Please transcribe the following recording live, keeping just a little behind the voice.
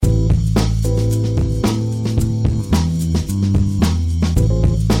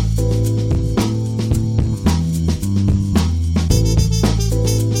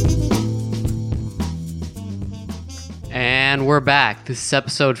And we're back. This is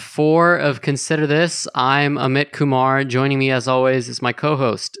episode 4 of Consider This. I'm Amit Kumar. Joining me as always is my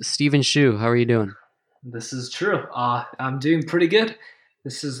co-host, Stephen Shu. How are you doing? This is true. I'm doing pretty good.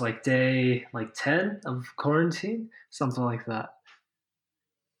 This is like day 10 of quarantine, something like that.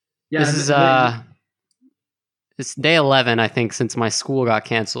 Yeah, it's day 11, I think, since my school got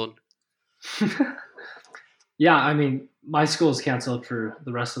canceled. Yeah, I mean, my school is canceled for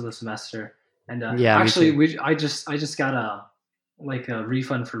the rest of the semester, and actually, I just got a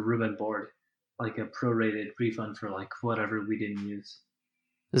refund for room and board, like a prorated refund for like whatever we didn't use.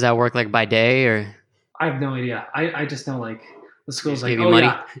 Does that work like by day or? I have no idea. I just know like the school's like,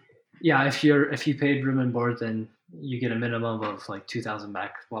 money? yeah. If you paid room and board, then you get a minimum of like 2,000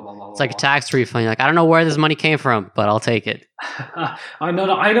 back. Blah blah blah. It's like a tax refund. You're like, I don't know where this money came from, but I'll take it. I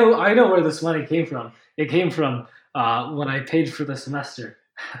know where this money came from. It came from when I paid for the semester.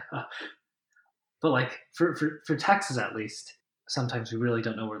 But like for taxes at least, sometimes we really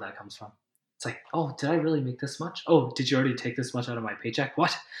don't know where that comes from. It's like, oh, did I really make this much? Oh, did you already take this much out of my paycheck?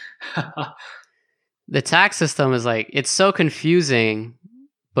 What? The tax system is like, it's so confusing,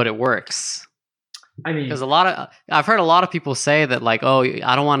 but it works. I mean, because I've heard a lot of people say that like, oh,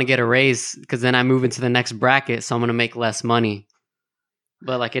 I don't want to get a raise because then I move into the next bracket, so I'm going to make less money.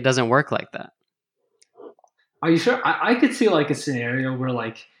 But like, it doesn't work like that. Are you sure? I could see like a scenario where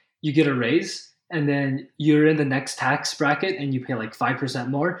like you get a raise and then you're in the next tax bracket and you pay like 5%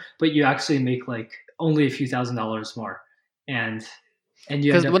 more, but you actually make like only a few $1,000s more, and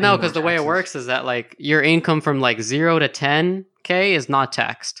you end up because the way it works is that like your income from like 0 to 10K is not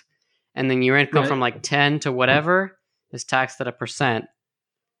taxed, and then your income from like 10 to whatever is taxed at a percent,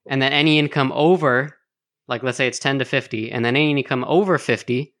 and then any income over, like let's say it's 10 to 50, and then any income over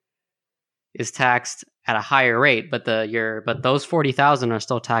 50 is taxed at a higher rate, but those 40,000 are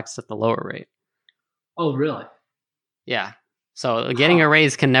still taxed at the lower rate. Oh, really? Yeah. So getting a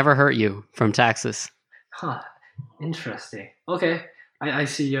raise can never hurt you from taxes. Huh. Interesting. Okay. I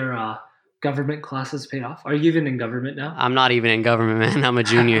see your government classes paid off. Are you even in government now? I'm not even in government, man. I'm a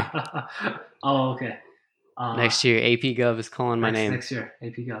junior. Oh, okay. Next year, AP Gov is calling my name. Next year,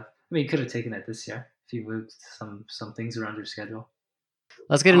 AP Gov. I mean, you could have taken it this year if you moved some things around your schedule.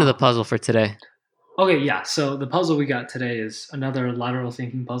 Let's get into the puzzle for today. Okay, yeah. So the puzzle we got today is another lateral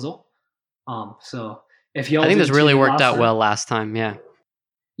thinking puzzle. So if you all, I think this really worked out well last time. Yeah.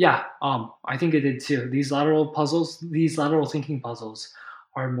 Yeah. I think it did too. These lateral thinking puzzles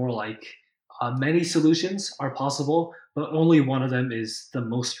are more like many solutions are possible, but only one of them is the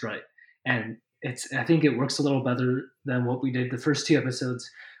most right. And I think it works a little better than what we did the first 2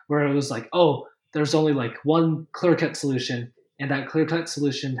 episodes, where it was like, oh, there's only like one clear-cut solution, and that clear-cut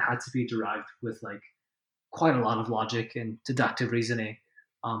solution had to be derived with like quite a lot of logic and deductive reasoning.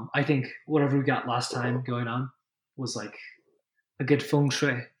 I think whatever we got last time going on was like a good feng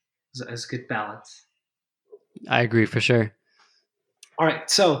shui, as good balance. I agree for sure. All right,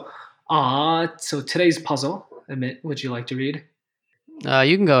 so today's puzzle, Amit, would you like to read?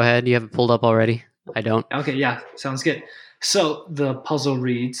 You can go ahead. You have it pulled up already. I don't. Okay, yeah, sounds good. So the puzzle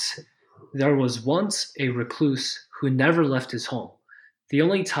reads, there was once a recluse who never left his home. The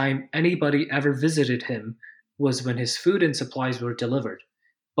only time anybody ever visited him was when his food and supplies were delivered,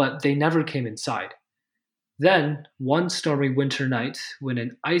 but they never came inside. Then, one stormy winter night, when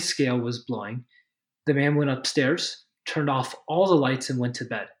an ice gale was blowing, the man went upstairs, turned off all the lights, and went to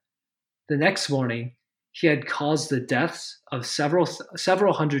bed. The next morning, he had caused the deaths of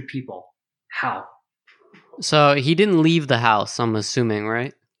several hundred people. How? So he didn't leave the house, I'm assuming,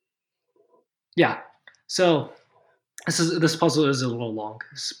 right? Yeah. So this puzzle is a little long,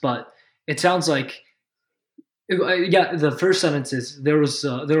 but it sounds like, yeah. The first sentence is there was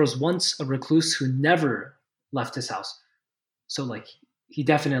once a recluse who never left his house. So like he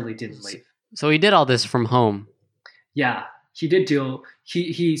definitely didn't leave. So he did all this from home. Yeah, he did do.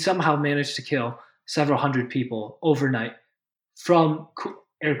 He somehow managed to kill several hundred people overnight from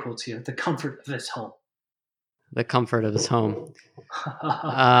air quotes here, the comfort of his home. The comfort of his home.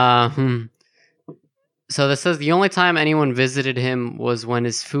 So this says the only time anyone visited him was when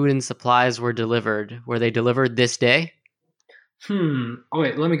his food and supplies were delivered. Were they delivered this day? Oh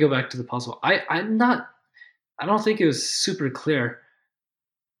wait, let me go back to the puzzle. I don't think it was super clear.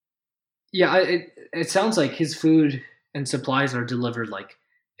 Yeah, it sounds like his food and supplies are delivered like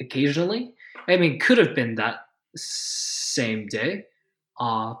occasionally. I mean, could have been that same day,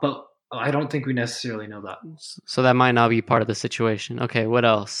 but I don't think we necessarily know that. So that might not be part of the situation. Okay, what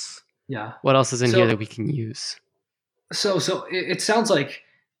else? Yeah. What else is in here that we can use? So it sounds like,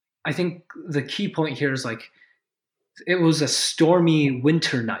 I think the key point here is like, it was a stormy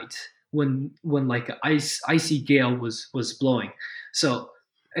winter night when like icy gale was blowing. So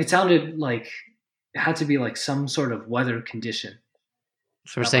it sounded like it had to be like some sort of weather condition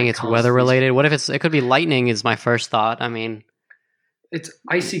So we're that saying like it's caused weather these. related. What if it could be lightning? Is my first thought. I mean, It's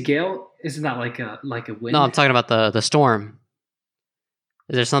icy gale. Isn't that like a no, I'm wind? talking about the storm.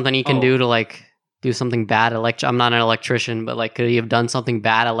 Is there something he can do Oh, to like do something bad? I'm not an electrician, but like, could he have done something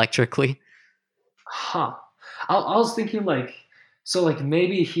bad electrically? huh. I was thinking like so like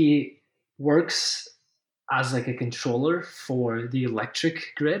maybe he works as like a controller for the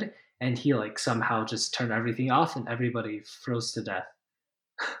electric grid, and he like somehow just turned everything off and everybody froze to death.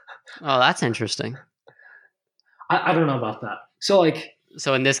 Oh, that's interesting. I don't know about that. So like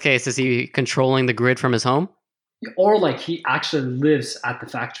So in this case, is he controlling the grid from his home? or like he actually lives at the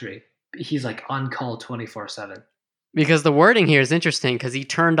factory. He's like on call 24/7. Because the wording here is interesting because he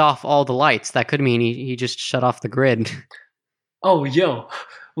turned off all the lights. That could mean he just shut off the grid. Oh, yo,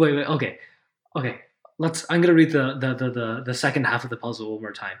 wait, okay, okay. I'm gonna read the second half of the puzzle one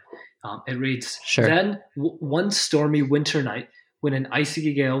more time. It reads: Sure. Then one stormy winter night, when an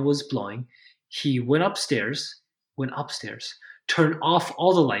icy gale was blowing, he went upstairs, turned off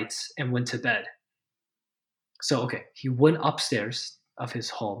all the lights, and went to bed. So okay, he went upstairs of his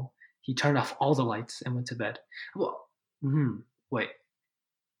home. He turned off all the lights and went to bed. Well, wait.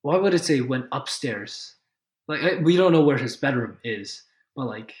 Why would it say went upstairs? Like we don't know where his bedroom is, but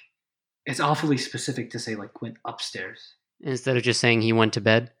like it's awfully specific to say like went upstairs. Instead of just saying he went to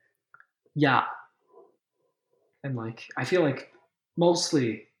bed. Yeah, and like I feel like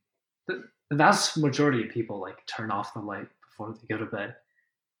mostly the vast majority of people like turn off the light before they go to bed.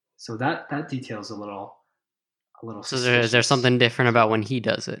 So that detail is a little So is there suspicious. something different about when he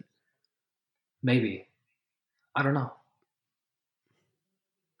does it? Maybe I don't know.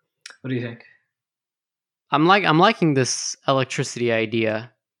 What do you think? I'm liking this electricity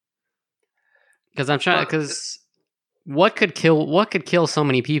idea because I'm trying But because what could kill so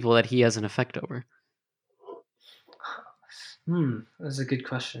many people that he has an effect over? that's a good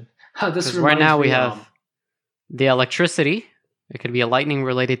question. This Because right reminds now we me. have the electricity. It could be a lightning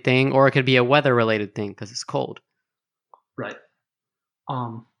related thing, or it could be a weather related thing because it's cold. Right.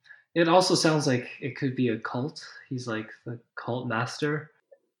 Um, it also sounds like it could be a cult. He's like the cult master.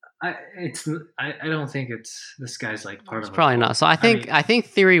 I don't think it's this guy's like part It's of a probably cult. not. So I I think mean, I think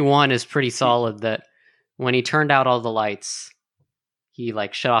theory one is pretty he, solid that when he turned out all the lights, he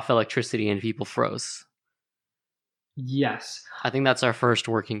like shut off electricity and people froze. yes. I think that's our first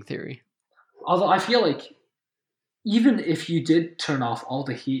working theory. Although I feel like even if you did turn off all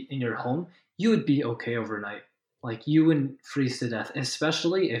the heat in your home, you would be okay overnight. Like you wouldn't freeze to death,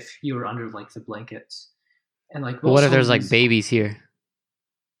 especially if you were under like the blankets. And like But what most if there's homes like these babies here,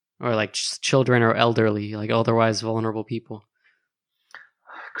 or like children or elderly, like otherwise vulnerable people?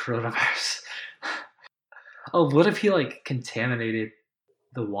 coronavirus. Oh, what if he like contaminated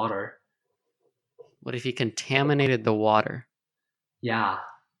the water? What if he contaminated the water? Yeah,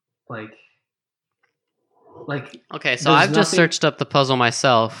 like like Okay, so there's I've just nothing. searched up the puzzle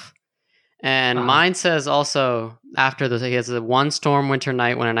myself, and Uh, mine says also after this, he has a one storm winter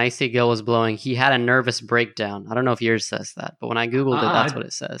night when an icy gale was blowing. He had a nervous breakdown. I don't know if yours says that, but when I googled it, that's it what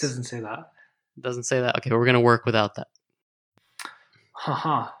it says. doesn't say that. It doesn't say that. Okay, we're gonna work without that.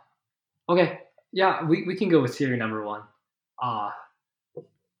 Haha. Okay. Yeah, we can go with theory number one. Uh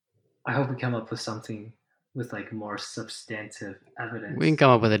I hope we come up with something with like more substantive We can evidence.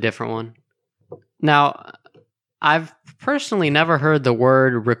 come up with a different one. Now, I've personally never heard the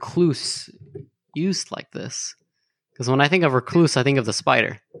word recluse used like this. Because when I think of recluse, I think of the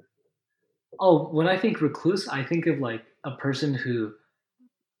spider. Oh, when I think recluse, I think of like a person who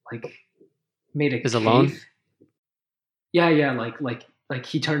like made a Is alone? cave. Yeah, yeah, like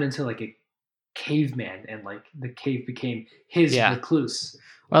he turned into like a caveman and like the cave became his Yeah. recluse.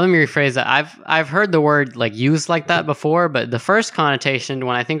 Well, let me rephrase that. I've heard the word like used like that before, but the first connotation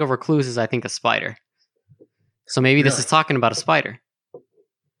when I think of recluse is I think of spider. So maybe this Really? is talking about a spider.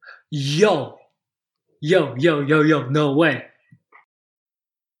 Yo, yo, no way.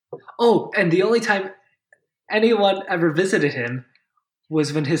 Oh, and the only time anyone ever visited him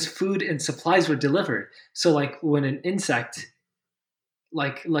was when his food and supplies were delivered. So like when an insect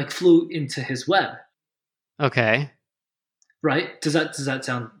like flew into his web, Okay. right? Does that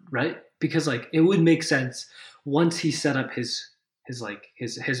sound right? Because like it would make sense once he set up his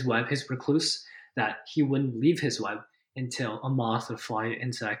web, his recluse, that he wouldn't leave his web until a moth or fly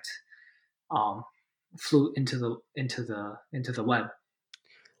insect um flew into the web.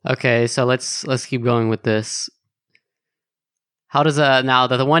 Okay, so let's keep going with this. How does now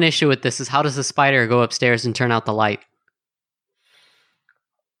the one issue with this is how does the spider go upstairs and turn out the light?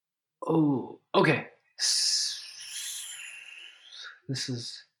 Oh, okay. This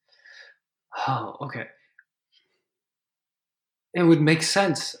is oh, okay. It would make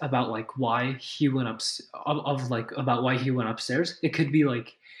sense about like why he went up of like about why he went upstairs. It could be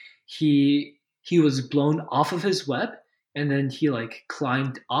like he was blown off of his web and then he like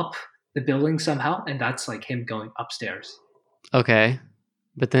climbed up the building somehow and that's like him going upstairs. Okay,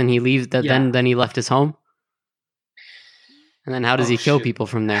 but then he leaves. That Yeah. then he left his home, and then how does Oh he kill shoot. people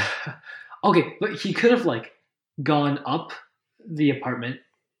from there? Okay, but he could have like gone up the apartment.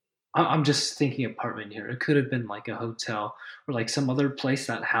 I'm just thinking apartment here. It could have been like a hotel or like some other place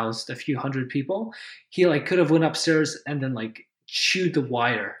that housed a few hundred people. He like could have went upstairs and then like chewed the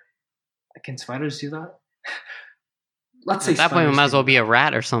wire. Can spiders do that? Let's say At that point, we spiders might as can well do be a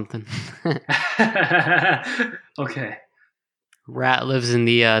rat or something. that. Okay, Rat lives in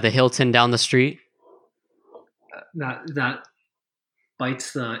the Hilton down the street. that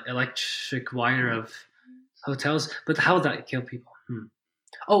bites the electric wire of hotels. But how would that kill people?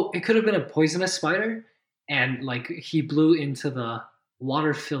 Oh, it could have been a poisonous spider, and like he blew into the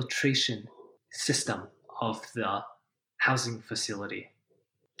water filtration system of the housing facility.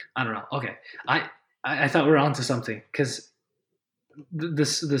 I don't know. Okay, I thought we were onto something because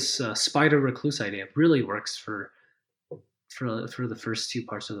this spider recluse idea really works for the first two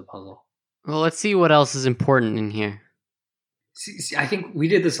parts of the puzzle. Well, let's see what else is important in here. See, I think we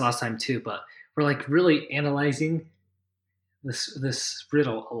did this last time too, but we're like really analyzing this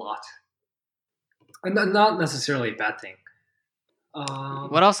riddle a lot, and not necessarily a bad thing.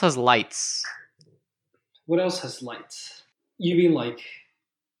 What else has lights? What else has lights? You mean like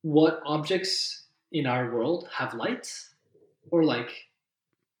what objects in our world have lights, or like?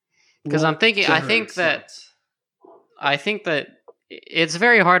 Because what I'm thinking, generates lights? I think that it's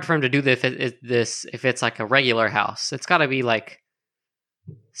very hard for him to do this if it's like a regular house. It's got to be like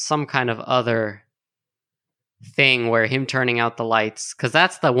some kind of other thing where him turning out the lights, because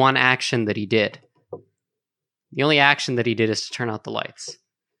that's the one action that he did. The only action that he did is to turn out the lights.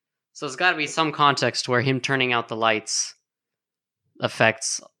 So there's got to be some context where him turning out the lights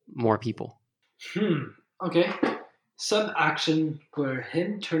affects more people. Okay. Some action where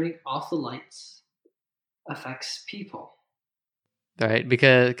him turning off the lights affects people. Right?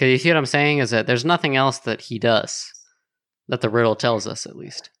 Because you see what I'm saying is that there's nothing else that he does that the riddle tells us, at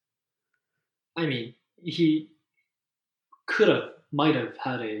least. I mean, he might have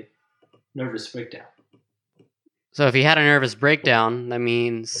had a nervous breakdown. So if he had a nervous breakdown, that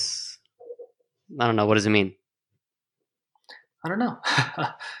means, I don't know, what does it mean? I don't know.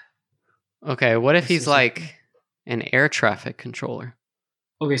 Okay, what if This he's is like an air traffic controller?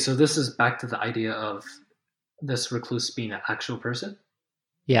 Okay, so this is back to the idea of this recluse being an actual person.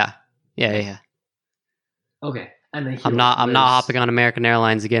 Yeah. Okay, and then I'm not hopping on American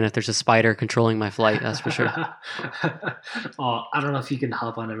Airlines again if there's a spider controlling my flight, that's for sure. Oh, I don't know if you can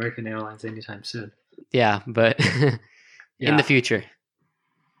hop on American Airlines anytime soon. Yeah, but in the future.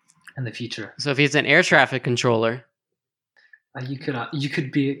 In the future. So if he's an air traffic controller, you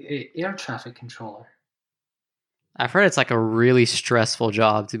could be an air traffic controller. I've heard it's like a really stressful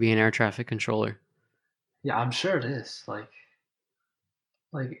job to be an air traffic controller. Yeah, I'm sure it is. Like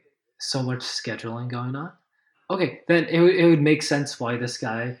so much scheduling going on. Okay, then it would make sense why this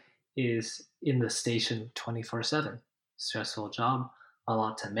guy is in the station 24/7. Stressful job, a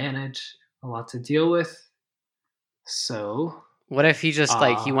lot to manage, a lot to deal with. So, what if he just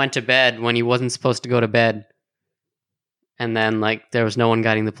like he went to bed when he wasn't supposed to go to bed, and then like there was no one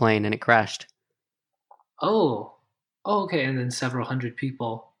guiding the plane and it crashed? Oh, okay, and then several hundred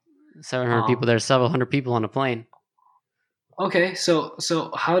people. 700 people. There's several hundred people on a plane. Okay, so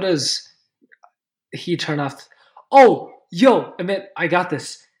how does he turn off? Oh, yo, Amit, I got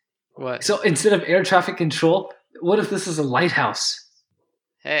this. What? So instead of air traffic control, what if this is a lighthouse?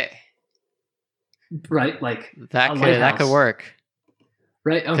 Hey, right, like that could work,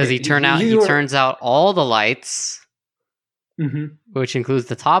 right? Because he turns out all the lights, which includes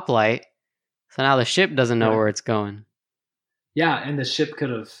the top light. So now the ship doesn't know where it's going. Yeah, and the ship could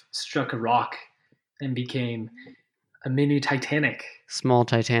have struck a rock and became a mini Titanic. Small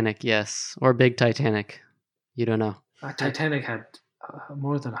Titanic, yes, or big Titanic. You don't know. Titanic had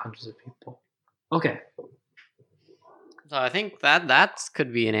more than hundreds of people. Okay. So I think that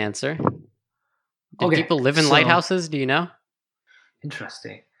could be an answer. Do people live in lighthouses? Do you know?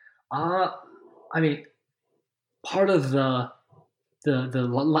 Interesting. I mean, part of the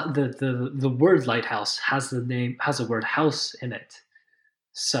word lighthouse has the word house in it.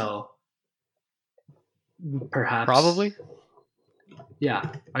 So perhaps probably. Yeah.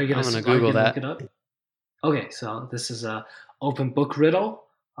 Are you gonna Google that? Look it up? Okay, so this is a open book riddle.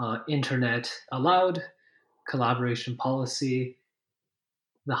 internet allowed, collaboration policy,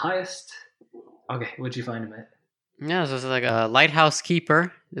 the highest. Okay, what'd you find in it? Yeah, so it's like a lighthouse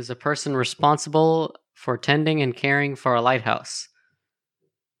keeper is a person responsible for tending and caring for a lighthouse.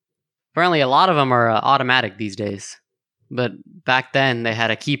 Apparently, a lot of them are automatic these days, but back then they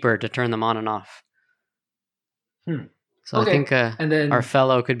had a keeper to turn them on and off. So Okay, I think and then our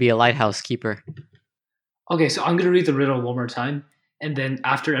fellow could be a lighthouse keeper. okay, so I'm gonna read the riddle one more time, and then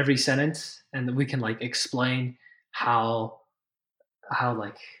after every sentence, and then we can like explain how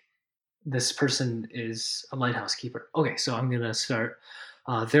like this person is a lighthouse keeper. Okay, so I'm gonna start.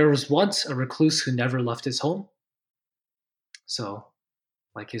 There was once a recluse who never left his home. So,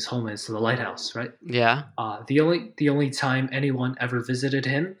 like his home is the lighthouse, right? Yeah. The only time anyone ever visited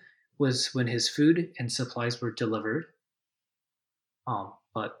him was when his food and supplies were delivered.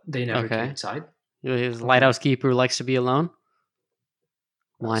 But they never came Okay. inside. His lighthouse keeper who likes to be alone.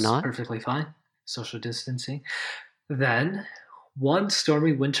 Why That's not? perfectly fine. Social distancing. Then, one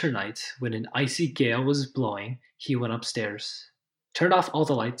stormy winter night, when an icy gale was blowing, he went upstairs, turned off all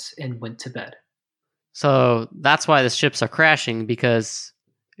the lights, and went to bed. So that's why the ships are crashing, because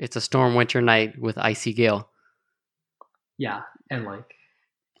it's a storm winter night with icy gale, Yeah, and like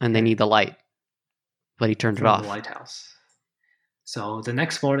and they need the light. But he turned it from off. the lighthouse. So the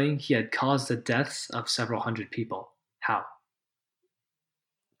next morning, he had caused the deaths of several hundred people. How?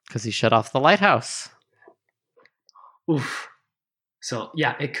 Because he shut off the lighthouse. Oof. So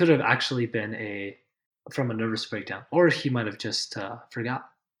yeah, it could have actually been from a nervous breakdown, or he might have just forgot.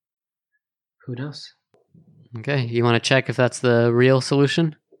 Who knows? Okay, you want to check if that's the real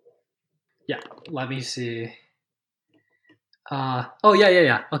solution? Yeah, let me see. Oh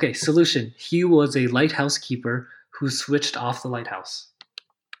yeah. Okay, solution. He was a lighthouse keeper who switched off the lighthouse.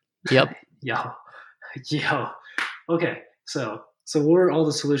 Yep. Yo. Okay, so what were all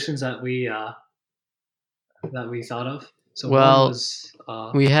the solutions that we thought of? So Well, one was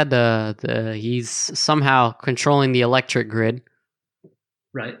we had the he's somehow controlling the electric grid.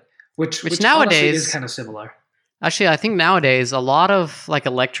 right, which Which honestly nowadays- is kind of similar. Actually, I think nowadays a lot of like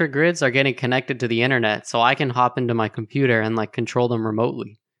electric grids are getting connected to the internet, so I can hop into my computer and like control them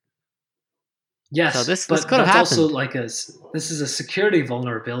remotely. Yes, So this but could have that's also happened. like this is a security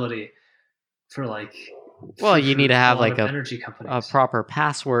vulnerability for like. Well, you need to have lot like of a energy companies. proper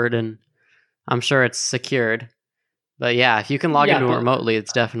password, and I'm sure it's secured. But yeah, if you can log Yeah, into it but- remotely,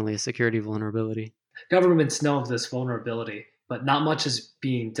 it's definitely a security vulnerability. Governments know of this vulnerability, but not much is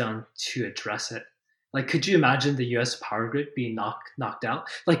being done to address it. Like, could you imagine the U.S. power grid being knocked out?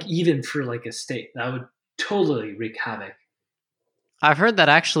 Like, even for like a state, that would totally wreak havoc. I've heard that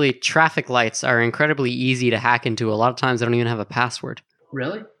actually traffic lights are incredibly easy to hack into. A lot of times they don't even have a password.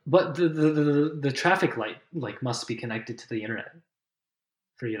 Really? But the traffic light like must be connected to the internet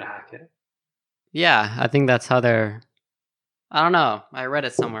for you to hack it. Yeah, I think that's how they're. I don't know. I read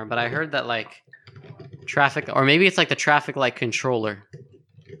it somewhere, but I heard that like traffic, or maybe it's like the traffic light controller.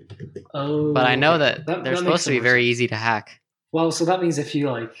 Oh, But I know okay. that, That they're makes supposed to some be more very sense. easy to hack. Well, so that means if you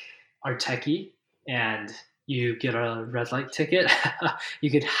like are techie and you get a red light ticket,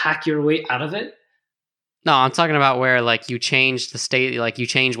 you could hack your way out of it. No, I'm talking about where like you change the state, like you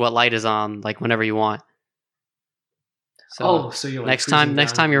change what light is on, like whenever you want. So So you're like next cruising time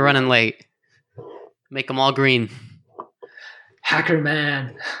down you're the running road. late, make them all green. Hacker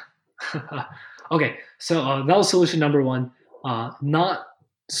man. Okay, so that was solution number one. Not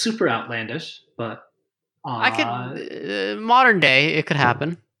super outlandish, but I could modern day it could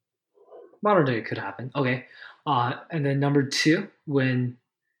happen. modern day it could happen. Okay, and then number two, when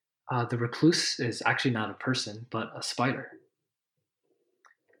the recluse is actually not a person but a spider.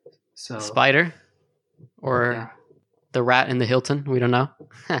 So Spider or yeah. the rat in the Hilton. We don't know.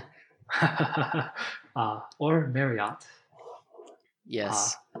 Or Marriott.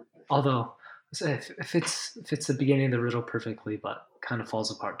 Yes. Although if it's the beginning of the riddle perfectly, but kind of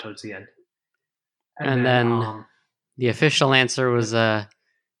falls apart towards the end. And then the official answer was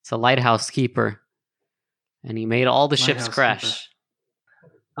it's a lighthouse keeper, and he made all the ships Lighthouse crash.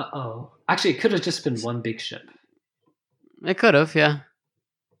 Actually, it could have just been one big ship. It could have, yeah.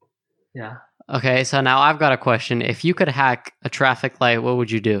 Yeah. Okay, so now I've got a question. If you could hack a traffic light, what would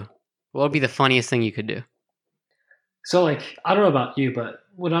you do? What would be the funniest thing you could do? So like I don't know about you, but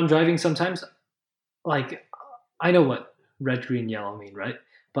when I'm driving sometimes, like I know what red, green, yellow mean, right?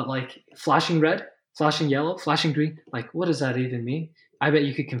 But like flashing red, flashing yellow, flashing green, like what does that even mean? I bet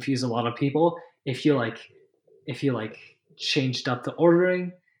you could confuse a lot of people if you changed up the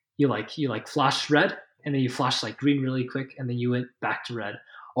ordering. You flash red and then you flash like green really quick and then you went back to red.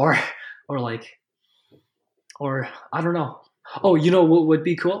 Or I don't know. Oh, you know what would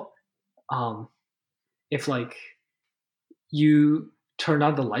be cool? If like you turn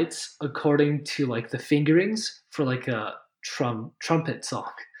on the lights according to like the fingerings for like a trumpet song.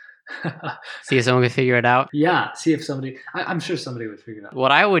 See if someone can figure it out. Yeah, see if somebody. I'm sure somebody would figure it out.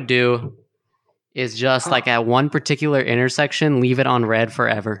 What I would do is just like at one particular intersection, leave it on red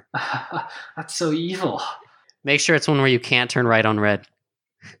forever. That's so evil. Make sure it's one where you can't turn right on red.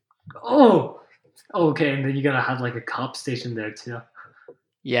 Oh, okay, and then you gotta have like a cop station there too.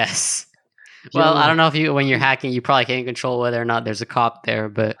 Yes. Well, I don't know if when you're hacking, you probably can't control whether or not there's a cop there,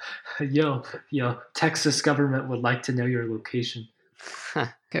 but yo, Texas government would like to know your location.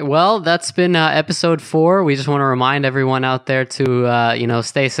 Okay, well, that's been episode 4. We just want to remind everyone out there to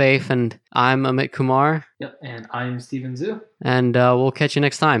stay safe. And I'm Amit Kumar. Yep, and I'm Steven Zhu. And we'll catch you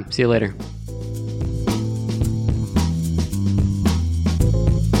next time. See you later.